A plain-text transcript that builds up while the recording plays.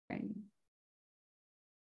Great.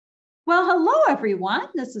 Well, hello, everyone.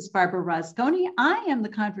 This is Barbara Rosconi. I am the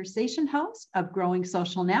conversation host of Growing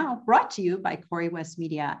Social Now, brought to you by Corey West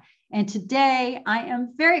Media. And today I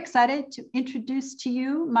am very excited to introduce to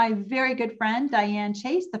you my very good friend, Diane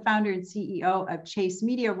Chase, the founder and CEO of Chase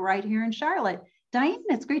Media right here in Charlotte. Diane,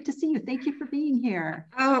 it's great to see you. Thank you for being here.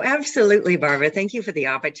 Oh, absolutely, Barbara. Thank you for the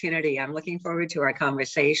opportunity. I'm looking forward to our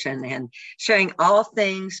conversation and sharing all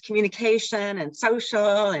things communication and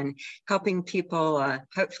social and helping people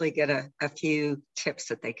hopefully get a few tips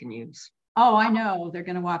that they can use. Oh, I know they're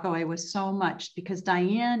going to walk away with so much because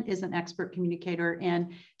Diane is an expert communicator.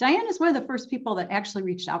 And Diane is one of the first people that actually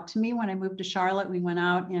reached out to me when I moved to Charlotte. We went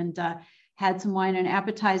out and had some wine and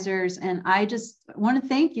appetizers. And I just want to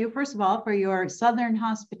thank you, first of all, for your Southern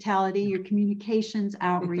hospitality, your communications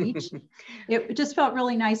outreach. It just felt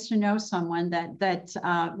really nice to know someone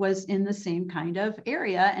that was in the same kind of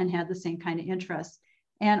area and had the same kind of interests.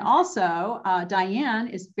 And also, Diane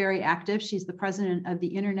is very active. She's the president of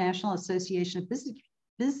the International Association of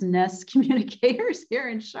Business Communicators here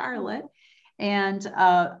in Charlotte. And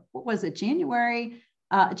what was it, January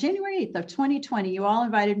 8th of 2020, you all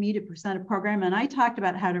invited me to present a program, and I talked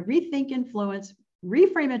about how to rethink influence,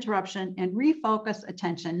 reframe interruption, and refocus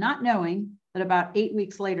attention, not knowing that about 8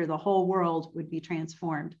 weeks later, the whole world would be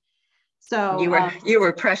transformed. So you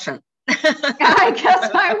were prescient. I guess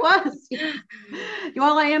I was.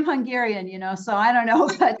 Well, I am Hungarian, so I don't know,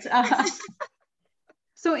 but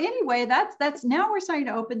so anyway, that's now we're starting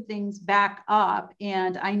to open things back up.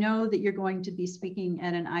 And I know that you're going to be speaking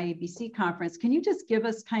at an IABC conference. Can you just give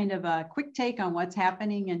us kind of a quick take on what's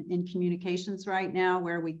happening in communications right now?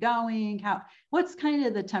 Where are we going? What's kind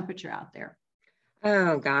of the temperature out there?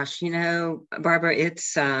 Oh gosh, Barbara,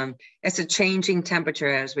 it's a changing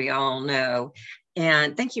temperature, as we all know.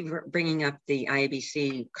 And thank you for bringing up the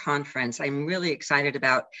IABC conference. I'm really excited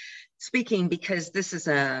about speaking because this is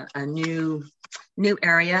a new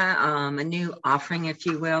area, a new offering, if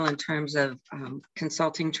you will, in terms of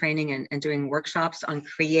consulting, training, and doing workshops on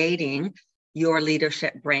creating your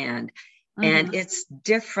leadership brand. Mm-hmm. And it's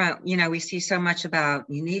different. We see so much about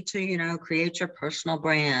you need to, create your personal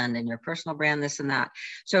brand and your personal brand, this and that.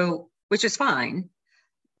 So, which is fine.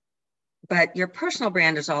 But your personal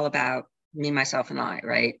brand is all about me, myself, and I,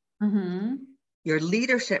 right? Mm-hmm. Your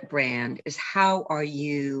leadership brand is how are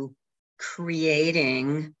you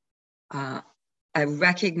creating a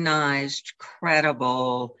recognized,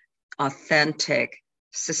 credible, authentic,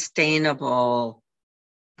 sustainable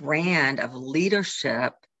brand of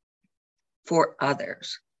leadership for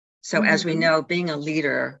others. So mm-hmm. as we know, being a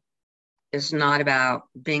leader is not about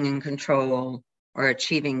being in control or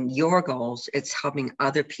achieving your goals. It's helping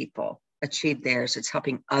other people achieve theirs. It's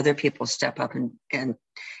helping other people step up and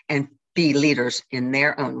be leaders in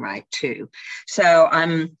their own right too. So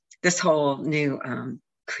this whole new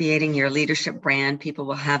creating your leadership brand. People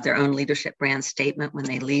will have their own leadership brand statement when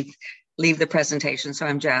they leave the presentation. So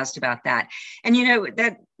I'm jazzed about that. And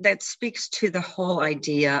that speaks to the whole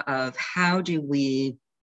idea of how do we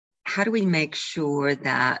make sure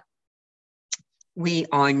that we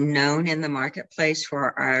are known in the marketplace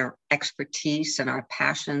for our expertise and our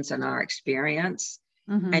passions and our experience.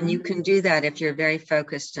 Mm-hmm. And you can do that if you're very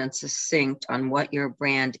focused and succinct on what your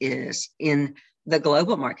brand is in the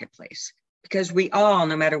global marketplace. Because we all,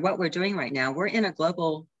 no matter what we're doing right now, we're in a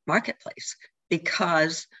global marketplace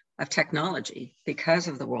because of technology, because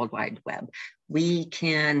of the World Wide Web. We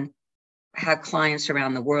can have clients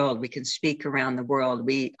around the world. We can speak around the world.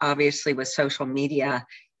 We obviously, with social media,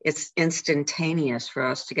 it's instantaneous for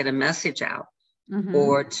us to get a message out mm-hmm.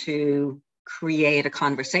 or to create a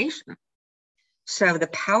conversation. So the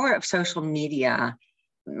power of social media,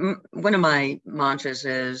 one of my mantras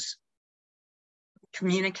is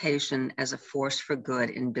communication as a force for good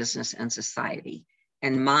in business and society.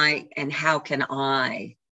 And how can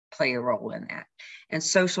I play a role in that? And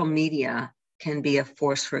social media can be a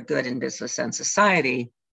force for good in business and society.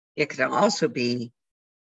 It can also be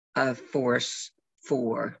a force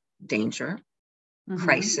for danger, mm-hmm.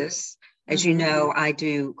 crisis. As mm-hmm. you know, I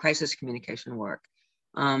do crisis communication work.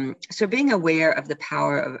 So being aware of the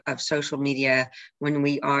power of social media when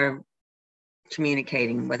we are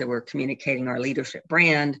communicating, whether we're communicating our leadership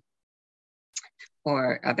brand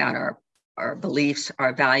or about our beliefs,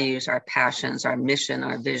 our values, our passions, our mission,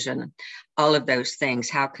 our vision, all of those things,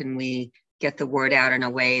 how can we get the word out in a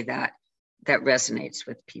way that resonates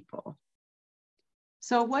with people?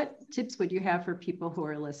 So what tips would you have for people who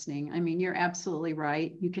are listening? I mean, you're absolutely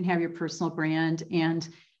right. You can have your personal brand, and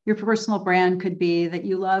your personal brand could be that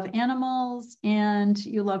you love animals and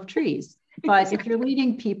you love trees. But if you're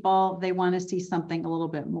leading people, they want to see something a little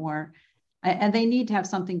bit more. and they need to have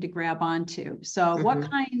something to grab onto. So what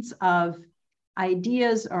kinds of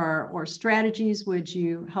ideas or strategies would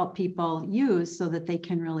you help people use so that they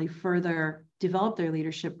can really further develop their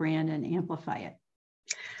leadership brand and amplify it?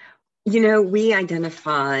 You know, we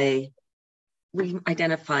identify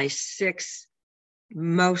 6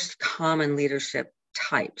 most common leadership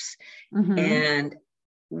types. And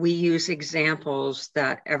we use examples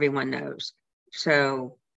that everyone knows.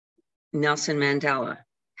 So Nelson Mandela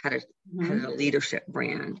had a leadership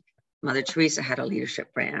brand. Mother Teresa had a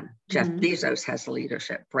leadership brand. Jeff Bezos has a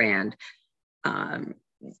leadership brand.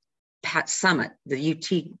 Pat Summitt, the UT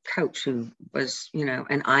coach, who was, you know,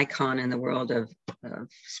 an icon in the world of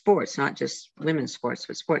sports, not just women's sports,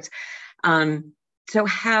 but sports. So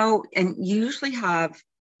how, and you usually have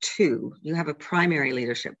 2. You have a primary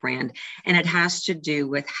leadership brand, and it has to do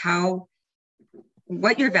with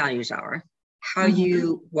what your values are, how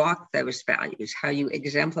you walk those values, how you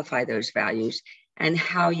exemplify those values, and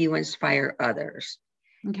how you inspire others.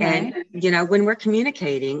 Okay. And, you know, when we're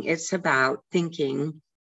communicating, it's about thinking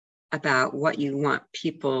about what you want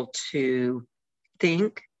people to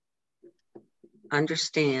think,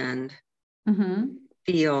 understand,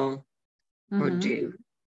 feel, or do.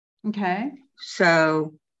 Okay.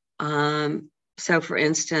 So, for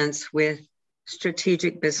instance, with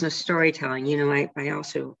strategic business storytelling, you know, I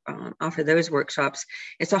also offer those workshops.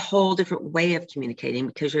 It's a whole different way of communicating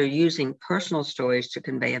because you're using personal stories to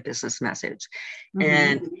convey a business message.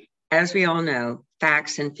 And as we all know,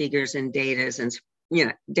 facts and figures and data and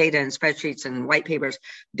spreadsheets and white papers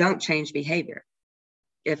don't change behavior.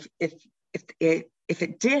 If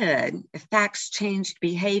it did, if facts changed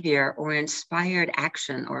behavior or inspired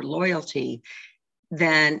action or loyalty,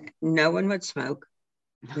 then no one would smoke,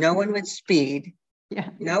 no one would speed,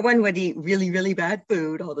 no one would eat really, really bad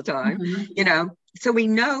food all the time, you know. So we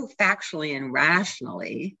know factually and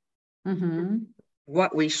rationally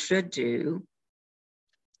what we should do.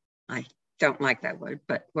 I don't like that word,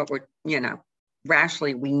 but what we're, you know,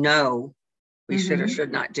 rationally we know we should or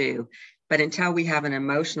should not do. But until we have an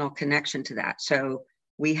emotional connection to that. So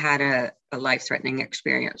we had a life-threatening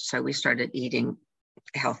experience. So we started eating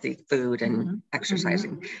healthy food and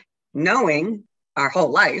exercising, knowing our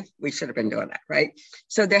whole life we should have been doing that, right?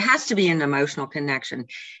 So there has to be an emotional connection.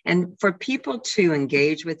 And for people to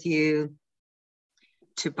engage with you,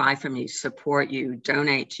 to buy from you, support you,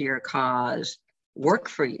 donate to your cause, work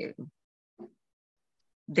for you,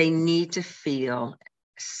 they need to feel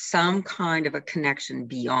some kind of a connection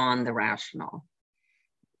beyond the rational.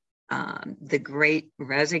 The Great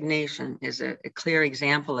Resignation is a clear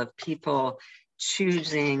example of people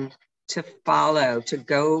choosing to follow, to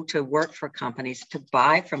go to work for companies, to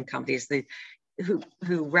buy from companies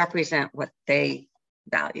who represent what they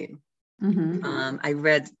value. There's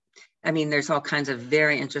all kinds of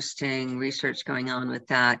very interesting research going on with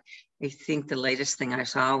that. I think the latest thing I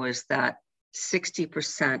saw was that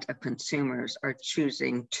 60% of consumers are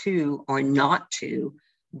choosing to or not to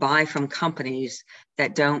buy from companies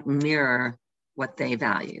that don't mirror what they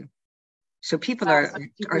value. So people are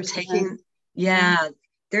taking,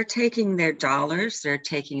 they're taking their dollars, they're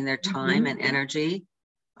taking their time and energy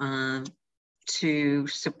to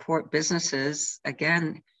support businesses,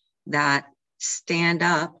 again, that stand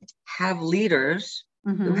up, have leaders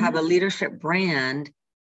who have a leadership brand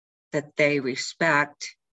that they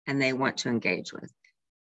respect and they want to engage with.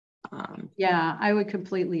 I would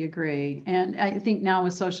completely agree. And I think now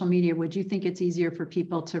with social media, would you think it's easier for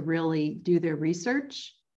people to really do their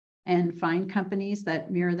research and find companies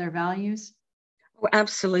that mirror their values? Oh,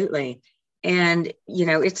 absolutely. And, you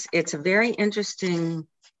know, it's a very interesting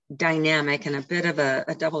dynamic and a bit of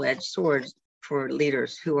a double-edged sword for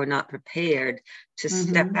leaders who are not prepared to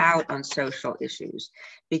step out on social issues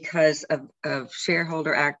because of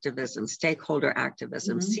shareholder activism, stakeholder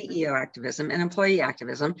activism, CEO activism, and employee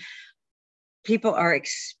activism. People are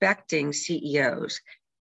expecting CEOs,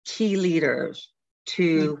 key leaders,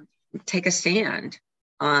 to take a stand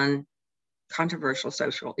on controversial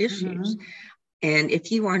social issues. And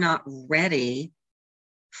if you are not ready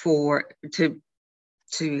to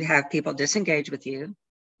have people disengage with you,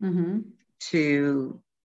 to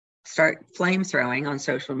start flame throwing on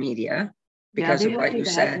social media because of what you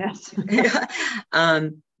said,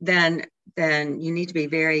 then you need to be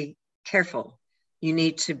very careful. You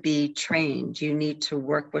need to be trained. You need to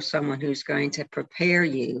work with someone who's going to prepare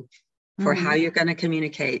you for how you're going to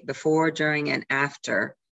communicate before, during, and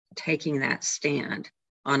after taking that stand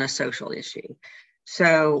on a social issue.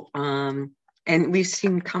 So, and we've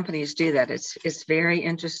seen companies do that. It's very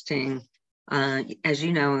interesting. As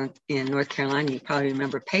you know, in North Carolina, you probably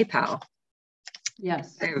remember PayPal.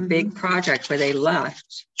 Yes. They were a big project where they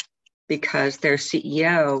left because their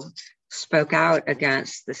CEO spoke out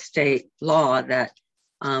against the state law that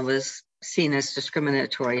was seen as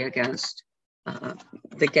discriminatory against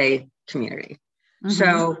the gay community. Mm-hmm.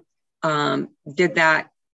 So did that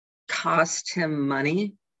cost him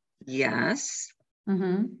money? Yes.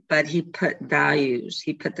 Mm-hmm. But he put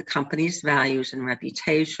the company's values and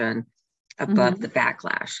reputation above the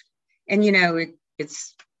backlash. And, you know,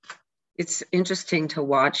 it's interesting to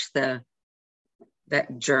watch that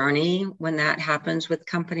journey when that happens with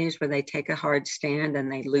companies where they take a hard stand and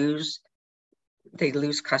they lose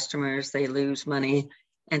customers, they lose money,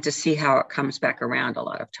 and to see how it comes back around a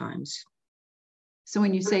lot of times. So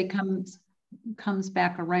when you say comes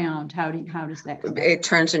back around, how does that come back? It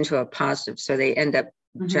turns into a positive. So they end up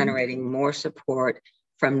generating more support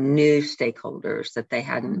from new stakeholders that they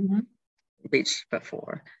hadn't reached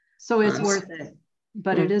before. So it's worth it,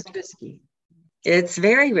 but it is risky. It's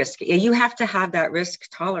very risky. You have to have that risk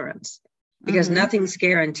tolerance because nothing's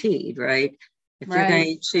guaranteed, right?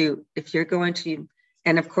 If you're going to,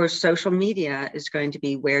 and of course, social media is going to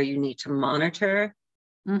be where you need to monitor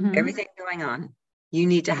everything going on. You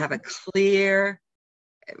need to have a clear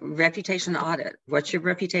reputation audit. What's your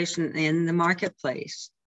reputation in the marketplace?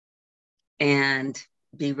 And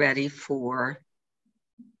be ready for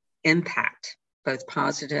impact, both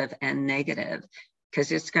positive and negative,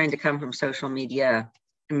 because it's going to come from social media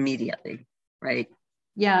immediately, right?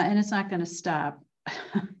 Yeah, and it's not going to stop.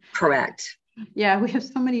 Correct. Yeah, we have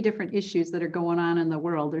so many different issues that are going on in the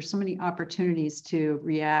world. There's so many opportunities to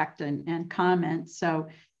react and comment. So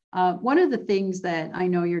one of the things that I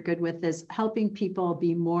know you're good with is helping people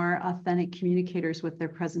be more authentic communicators with their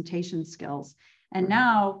presentation skills. And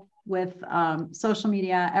now with social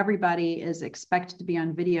media, everybody is expected to be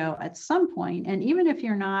on video at some point. And even if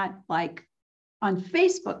you're not like on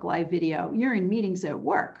Facebook live video, you're in meetings at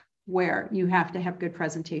work where you have to have good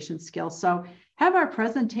presentation skills. So have our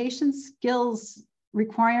presentation skills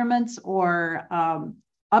requirements or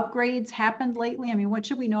upgrades happened lately? I mean, what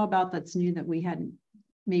should we know about that's new that we hadn't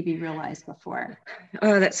maybe realized before?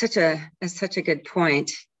 Oh, that's such a good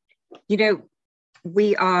point. You know,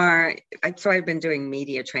 I've been doing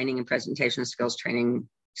media training and presentation skills training,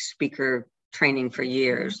 speaker training for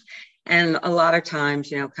years. And a lot of times,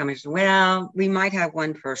 you know, companies, well, we might have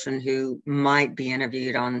one person who might be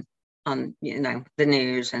interviewed on you know, the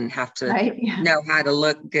news and have to know how to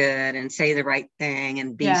look good and say the right thing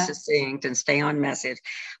and be succinct and stay on message.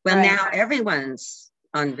 Well, now everyone's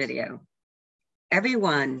on video.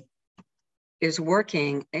 Everyone is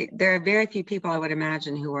working. There are very few people, I would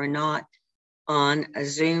imagine, who are not on a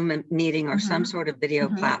Zoom meeting or some sort of video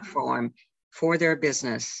platform for their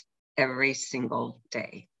business every single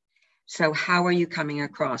day. So how are you coming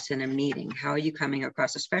across in a meeting? How are you coming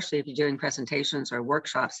across, especially if you're doing presentations or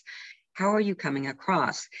workshops? How are you coming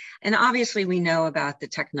across? And obviously we know about the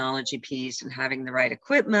technology piece and having the right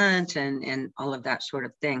equipment and all of that sort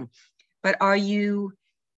of thing. But are you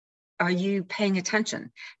paying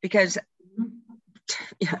attention? Because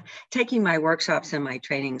taking my workshops and my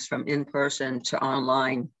trainings from in-person to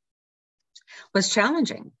online was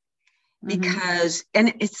challenging because,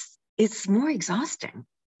 and it's more exhausting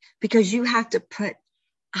because you have to put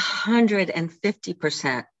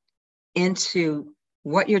 150% into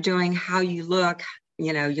what you're doing, how you look,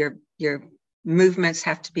 you know, your movements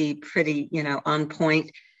have to be pretty, you know, on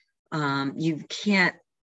point. You can't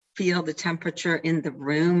feel the temperature in the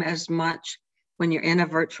room as much when you're in a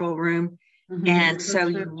virtual room. And so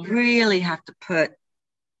you really have to put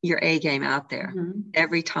your A game out there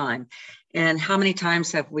every time. And how many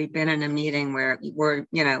times have we been in a meeting where we're,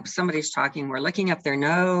 you know, somebody's talking, we're looking up their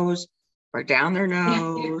nose or down their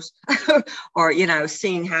nose or, you know,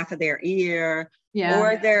 seeing half of their ear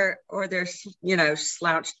or they're, you know,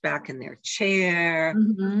 slouched back in their chair.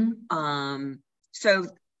 So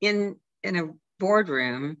in a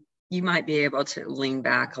boardroom, you might be able to lean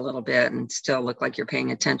back a little bit and still look like you're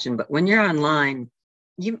paying attention. But when you're online,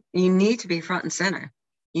 you need to be front and center.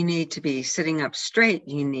 You need to be sitting up straight.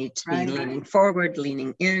 You need to be leaning forward,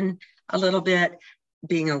 leaning in a little bit,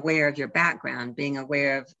 being aware of your background, being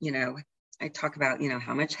aware of, you know, I talk about, you know,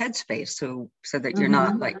 how much headspace so that you're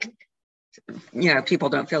not like, you know, people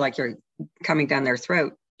don't feel like you're coming down their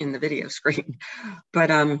throat in the video screen.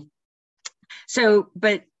 But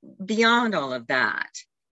but beyond all of that,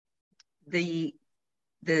 the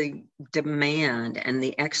demand and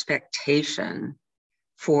the expectation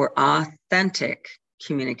for authentic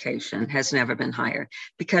communication has never been higher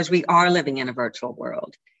because we are living in a virtual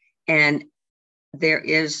world and there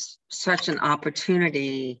is such an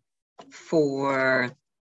opportunity for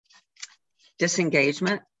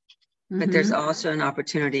disengagement, but there's also an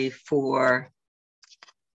opportunity for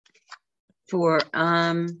for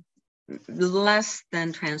less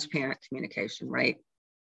than transparent communication, right?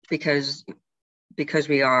 Because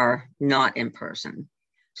we are not in person.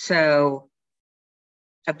 So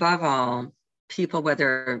above all, people,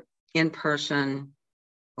 whether in person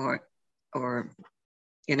or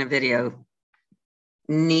in a video,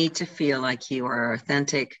 need to feel like you are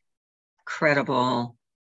authentic, credible,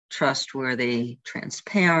 trustworthy,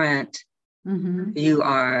 transparent. Mm-hmm. You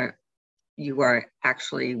are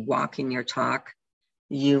actually walking your talk.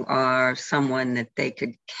 You are someone that they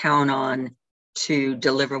could count on to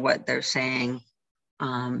deliver what they're saying.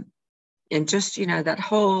 And just, that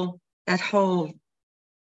whole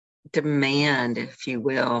demand, if you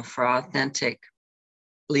will, for authentic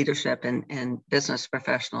leadership and business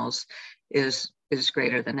professionals is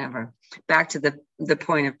greater than ever. Back to the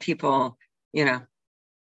point of people,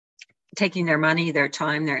 taking their money, their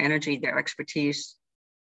time, their energy, their expertise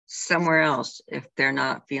somewhere else if they're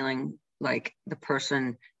not feeling like the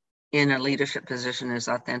person in a leadership position is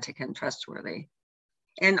authentic and trustworthy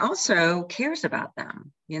and also cares about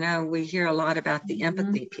them. We hear a lot about the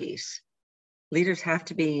empathy piece. Leaders have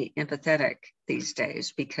to be empathetic these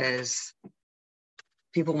days because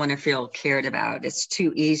people want to feel cared about. It's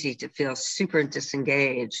too easy to feel super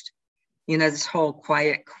disengaged. This whole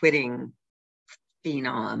quiet quitting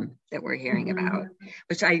phenom that we're hearing about,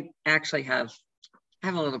 which I actually have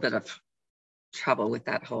a little bit of trouble with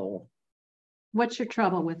that whole. What's your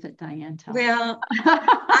trouble with it, Diane? Well,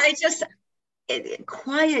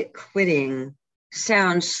 quiet quitting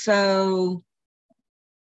sounds so,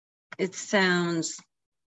 it sounds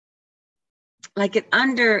like it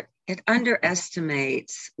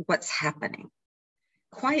underestimates what's happening.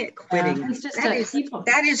 Quiet quitting,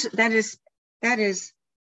 that is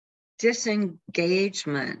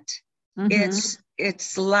disengagement.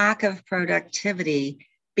 It's lack of productivity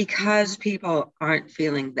because people aren't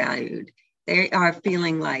feeling valued. They are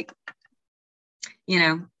feeling like,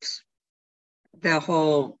 the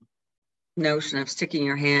whole notion of sticking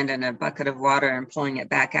your hand in a bucket of water and pulling it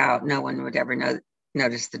back out, no one would ever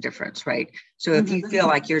notice the difference, right? So if you feel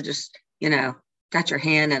like you're just, got your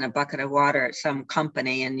hand in a bucket of water at some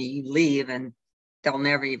company and you leave and they'll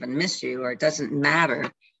never even miss you or it doesn't matter,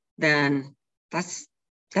 then that's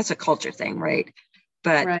a culture thing, right?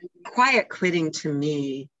 But quiet quitting to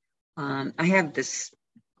me, I have this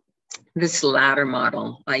ladder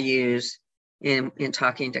model I use in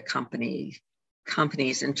talking to companies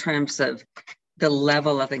in terms of the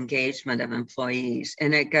level of engagement of employees.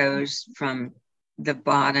 And it goes from the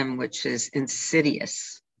bottom, which is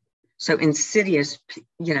insidious. So insidious,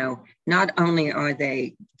 not only are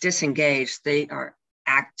they disengaged, they are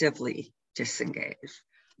actively disengaged.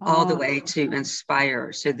 All the way to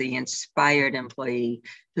inspire. So the inspired employee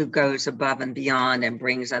who goes above and beyond and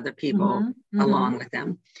brings other people along with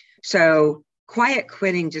them. So quiet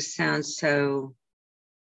quitting just sounds so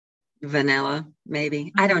vanilla,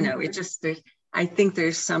 maybe. I don't know. I think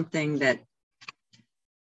there's something that,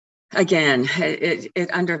 again, it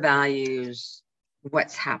undervalues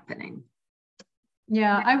what's happening.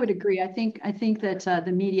 Yeah, I would agree. I think that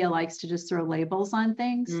the media likes to just throw labels on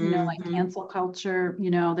things, like cancel culture.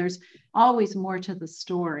 There's always more to the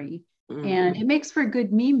story. And it makes for a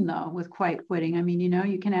good meme, though, with quiet quitting. I mean,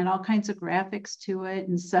 you can add all kinds of graphics to it.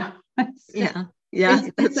 And so it's a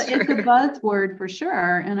buzzword for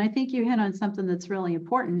sure. And I think you hit on something that's really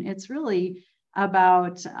important. It's really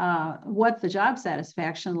about what the job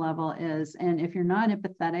satisfaction level is. And if you're not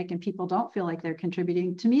empathetic and people don't feel like they're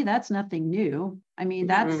contributing, to me, that's nothing new. I mean,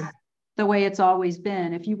 that's the way it's always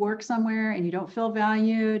been. If you work somewhere and you don't feel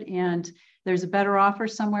valued and there's a better offer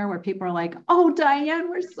somewhere where people are like, oh, Diane,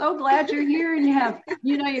 we're so glad you're here. And you have,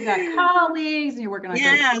 you've got colleagues and you're working on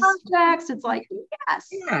good projects. It's like,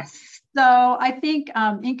 yes. So I think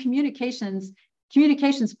in communications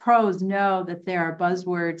pros know that there are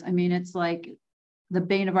buzzwords. I mean, it's like the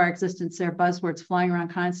bane of our existence. There are buzzwords flying around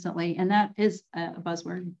constantly. And that is a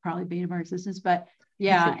buzzword, probably bane of our existence. But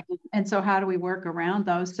yeah. And so how do we work around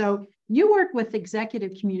those? So you work with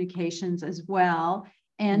executive communications as well.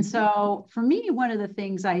 And so for me, one of the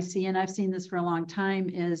things I see, and I've seen this for a long time,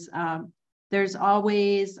 is there's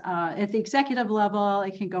always, at the executive level,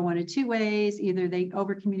 it can go one of two ways. Either they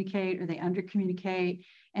over communicate or they under communicate.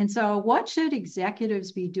 And so what should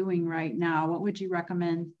executives be doing right now? What would you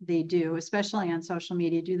recommend they do, especially on social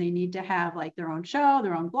media? Do they need to have like their own show,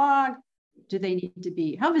 their own blog? Do they need to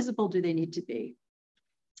be, how visible do they need to be?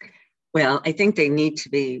 Well, I think they need to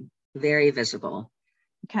be very visible.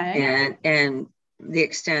 Okay. And the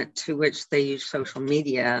extent to which they use social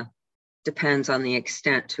media depends on the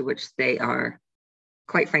extent to which they are,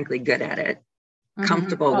 quite frankly, good at it.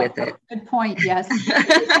 comfortable with it. Good point. Yes.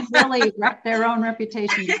 They can really wreck their own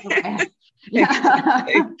reputation. Okay. Yeah.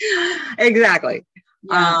 Exactly.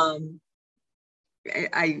 Yeah.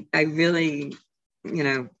 I really,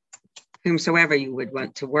 whomsoever you would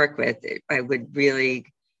want to work with, I would really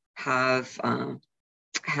have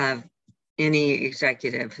any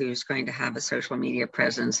executive who's going to have a social media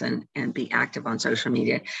presence and be active on social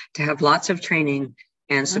media to have lots of training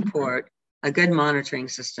and support, a good monitoring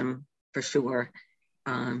system for sure,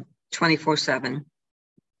 24/7.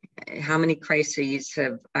 How many crises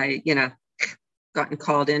have I, gotten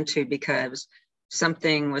called into because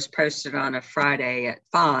something was posted on a Friday at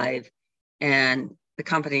 5 and the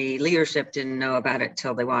company leadership didn't know about it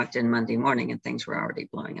till they walked in Monday morning and things were already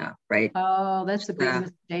blowing up, right? Oh, that's a big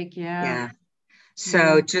mistake. Yeah.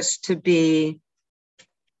 So just to be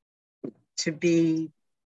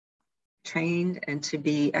trained and to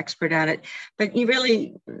be expert at it, but you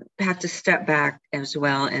really have to step back as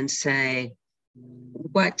well and say,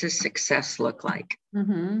 what does success look like?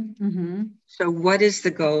 So what is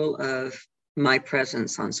the goal of my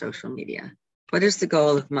presence on social media? What is the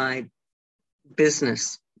goal of my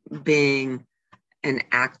business being an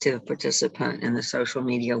active participant in the social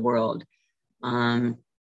media world? And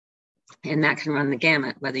that can run the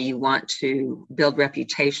gamut, whether you want to build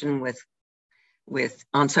reputation with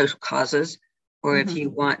on social causes, or if you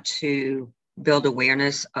want to build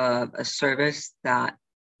awareness of a service that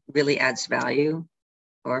really adds value,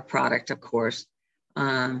 or a product, of course.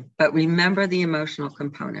 But remember the emotional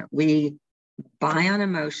component. We buy on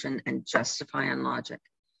emotion and justify on logic.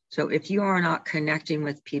 So if you are not connecting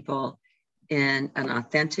with people in an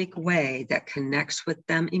authentic way that connects with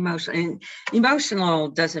them emotionally, and emotional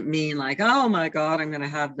doesn't mean like, oh my God, I'm going to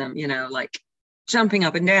have them, like jumping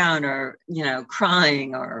up and down or,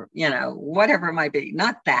 crying or, whatever it might be.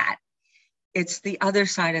 Not that. It's the other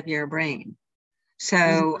side of your brain.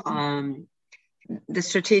 So the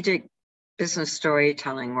strategic business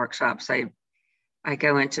storytelling workshops, I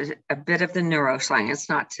go into a bit of the neuroscience,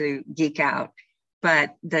 not to geek out,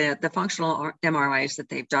 but the functional MRIs that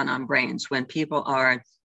they've done on brains when people are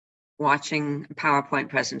watching a PowerPoint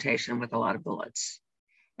presentation with a lot of bullets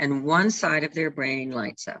and one side of their brain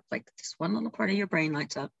lights up, like this one little part of your brain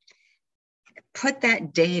lights up. Put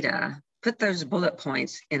that data, put those bullet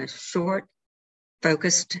points in a short,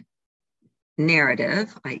 focused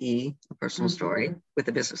narrative, i.e. a personal story with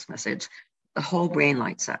a business message, the whole brain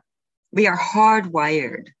lights up. We are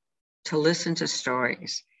hardwired to listen to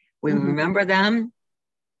stories. We remember them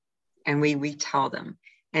and we retell them.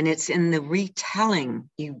 And it's in the retelling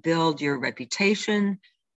you build your reputation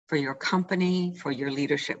for your company, for your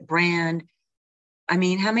leadership brand. I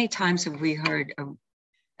mean, how many times have we heard an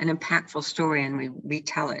impactful story and we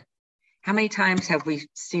retell it? How many times have we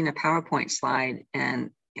seen a PowerPoint slide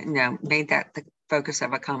and made that the focus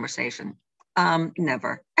of a conversation?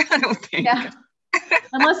 Never. I don't think. Yeah.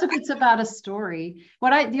 Unless if it's about a story.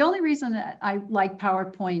 The only reason that I like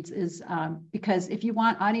PowerPoints is because if you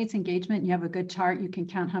want audience engagement, and you have a good chart, you can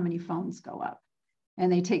count how many phones go up.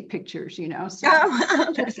 And they take pictures, So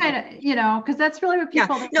it's kind of, because that's really what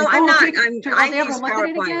people. No, I'm not. I use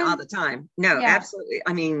PowerPoint all the time. No, absolutely.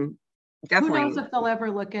 I mean, definitely. Who knows if they'll ever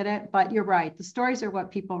look at it? But you're right. The stories are what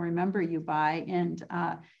people remember you by. And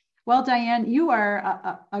well, Diane, you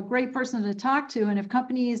are a great person to talk to. And if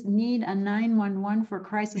companies need a 911 for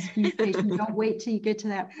crisis communication, don't wait till you get to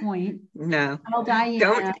that point. No. Well,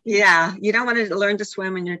 Diane. You don't want to learn to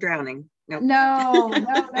swim when you're drowning. Nope. No.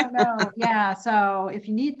 Yeah. So if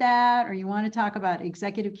you need that, or you want to talk about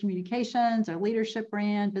executive communications or leadership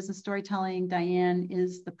brand, business storytelling, Diane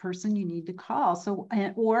is the person you need to call. So,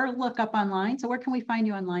 or look up online. So where can we find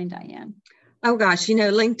you online, Diane? Oh gosh,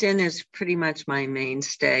 LinkedIn is pretty much my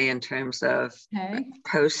mainstay in terms of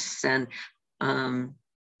posts and,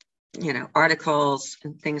 articles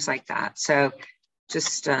and things like that. So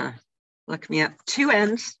just look me up.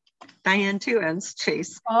 Diane 2 N's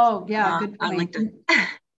Chase. Oh yeah, good point. On LinkedIn.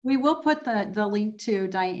 We will put the link to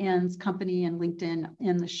Diane's company and LinkedIn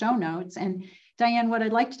in the show notes. And Diane, what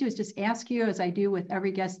I'd like to do is just ask you, as I do with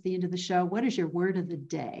every guest at the end of the show, what is your word of the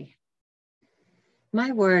day?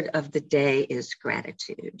 My word of the day is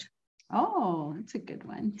gratitude. Oh, that's a good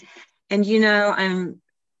one. And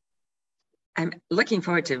I'm looking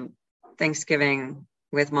forward to Thanksgiving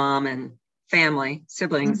with mom and family,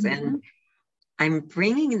 siblings, and I'm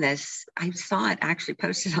bringing this. I saw it actually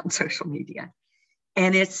posted on social media,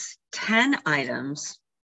 and it's 10 items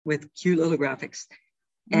with cute little graphics,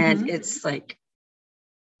 and it's like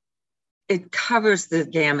it covers the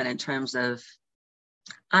gamut in terms of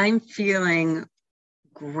I'm feeling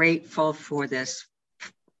grateful for this,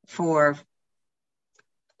 for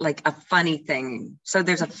like a funny thing. So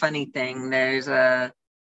there's a funny thing. There's a,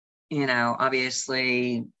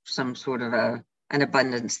 obviously some sort of an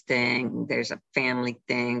abundance thing. There's a family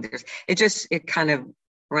thing. It kind of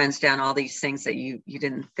runs down all these things that you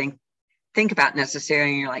didn't think about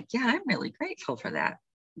necessarily. And you're like, yeah, I'm really grateful for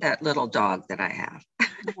that little dog that I have.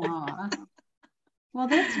 Aww. Well,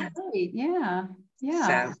 that's great. Yeah.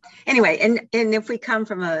 Yeah. So anyway, and if we come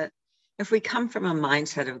from a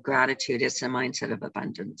mindset of gratitude, it's a mindset of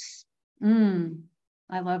abundance.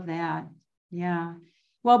 I love that. Yeah.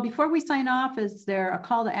 Well, before we sign off, is there a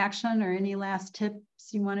call to action or any last tips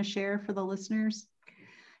you want to share for the listeners?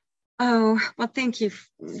 Oh, well, thank you,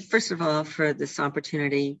 first of all, for this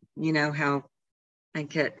opportunity. You know how I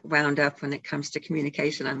get wound up when it comes to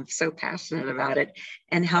communication. I'm so passionate about it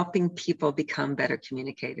and helping people become better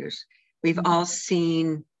communicators. We've all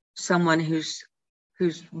seen someone who's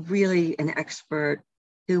really an expert,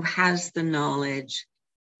 who has the knowledge,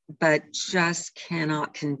 but just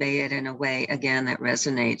cannot convey it in a way, again, that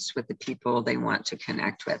resonates with the people they want to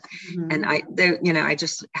connect with. And I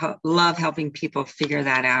just love helping people figure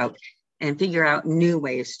that out and figure out new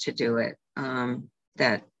ways to do it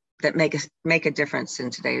that make a difference in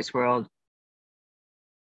today's world.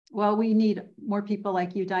 Well, we need more people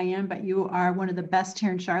like you, Diane, but you are one of the best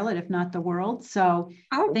here in Charlotte, if not the world. So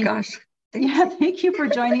thank you for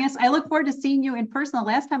joining us. I look forward to seeing you in person. The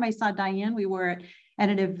last time I saw Diane, we were at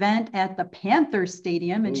an event at the Panther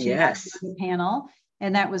Stadium, and she was on the panel,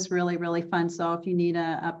 and that was really, really fun. So if you need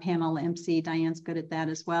a panel MC, Diane's good at that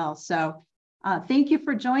as well. So thank you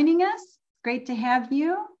for joining us. Great to have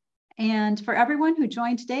you. And for everyone who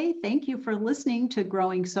joined today, thank you for listening to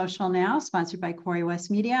Growing Social Now, sponsored by Corey West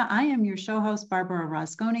Media. I am your show host, Barbara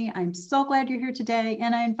Rosconi. I'm so glad you're here today,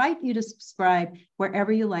 and I invite you to subscribe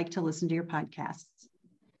wherever you like to listen to your podcasts.